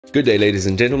Good day, ladies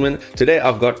and gentlemen. Today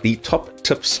I've got the top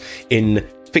tips in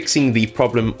fixing the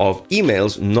problem of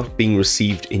emails not being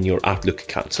received in your Outlook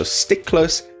account. So stick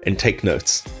close and take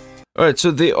notes. All right,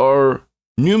 so there are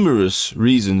numerous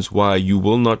reasons why you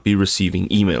will not be receiving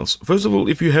emails. First of all,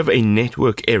 if you have a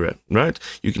network error, right?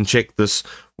 You can check this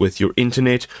with your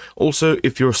internet. Also,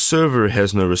 if your server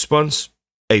has no response,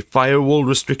 a firewall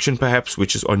restriction perhaps,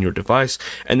 which is on your device,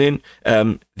 and then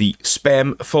the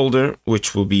spam folder,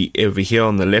 which will be over here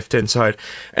on the left-hand side,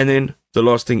 and then the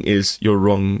last thing is your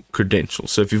wrong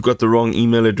credentials. So if you've got the wrong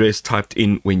email address typed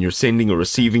in when you're sending or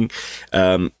receiving,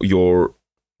 you're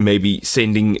maybe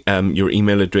sending your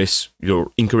email address,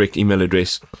 your incorrect email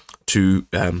address, to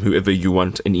whoever you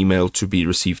want an email to be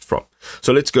received from.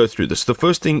 So let's go through this. The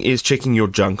first thing is checking your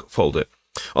junk folder.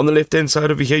 On the left hand side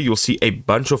over here, you'll see a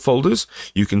bunch of folders.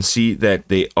 You can see that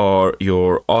they are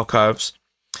your archives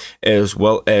as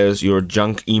well as your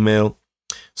junk email.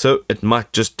 So it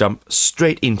might just dump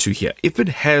straight into here. If it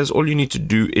has, all you need to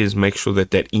do is make sure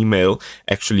that that email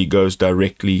actually goes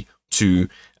directly to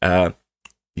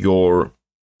your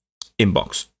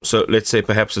inbox. So let's say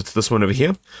perhaps it's this one over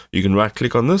here. You can right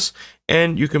click on this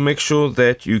and you can make sure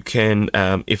that you can,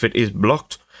 if it is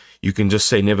blocked, you can just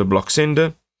say never block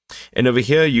sender. And over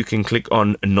here, you can click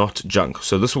on not junk.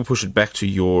 So this will push it back to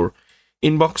your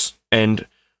inbox and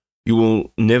you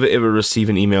will never ever receive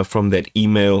an email from that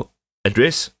email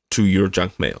address to your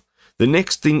junk mail. The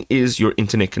next thing is your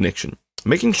internet connection.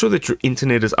 Making sure that your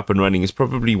internet is up and running is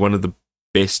probably one of the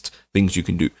best things you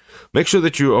can do. Make sure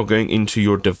that you are going into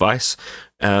your device.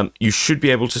 You should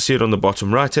be able to see it on the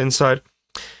bottom right hand side.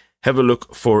 Have a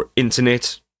look for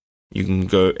internet. You can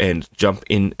go and jump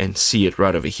in and see it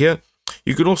right over here.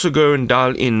 You can also go and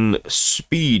dial in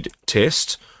speed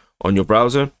test on your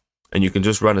browser, and you can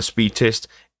just run a speed test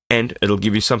and it'll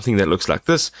give you something that looks like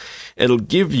this. It'll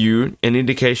give you an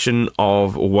indication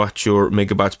of what your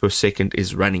megabytes per second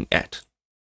is running at.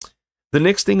 The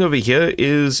next thing over here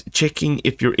is checking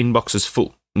if your inbox is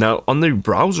full. Now, on the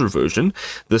browser version,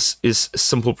 this is a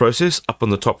simple process. Up on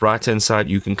the top right hand side,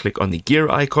 you can click on the gear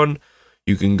icon.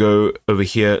 You can go over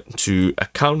here to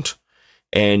account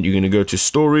and you're going to go to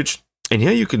storage. And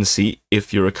here you can see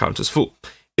if your account is full.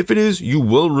 If it is, you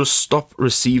will stop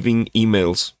receiving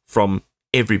emails from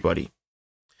everybody.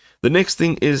 The next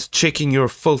thing is checking your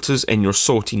filters and your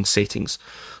sorting settings.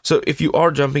 So if you are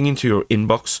jumping into your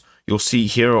inbox, you'll see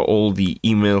here are all the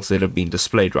emails that have been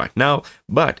displayed right now.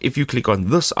 But if you click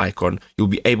on this icon, you'll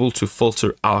be able to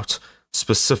filter out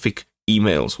specific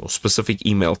emails or specific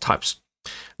email types.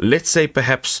 Let's say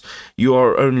perhaps you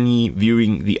are only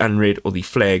viewing the unread or the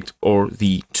flagged or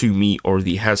the to me or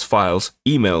the has files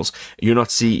emails. You're not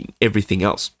seeing everything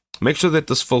else. Make sure that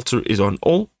this filter is on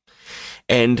all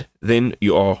and then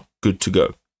you are good to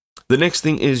go. The next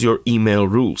thing is your email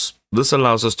rules. This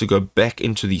allows us to go back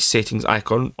into the settings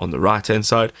icon on the right hand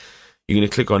side. You're going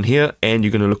to click on here and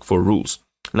you're going to look for rules.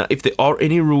 Now, if there are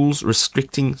any rules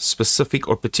restricting specific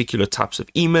or particular types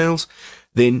of emails,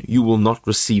 then you will not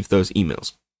receive those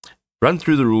emails. Run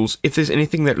through the rules. If there's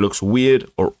anything that looks weird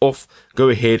or off, go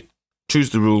ahead,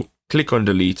 choose the rule, click on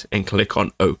delete, and click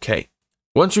on OK.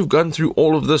 Once you've gone through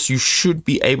all of this, you should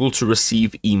be able to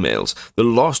receive emails. The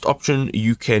last option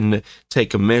you can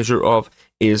take a measure of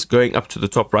is going up to the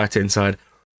top right-hand side,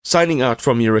 signing out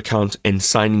from your account and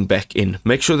signing back in.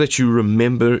 Make sure that you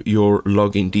remember your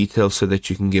login details so that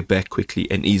you can get back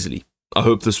quickly and easily. I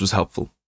hope this was helpful.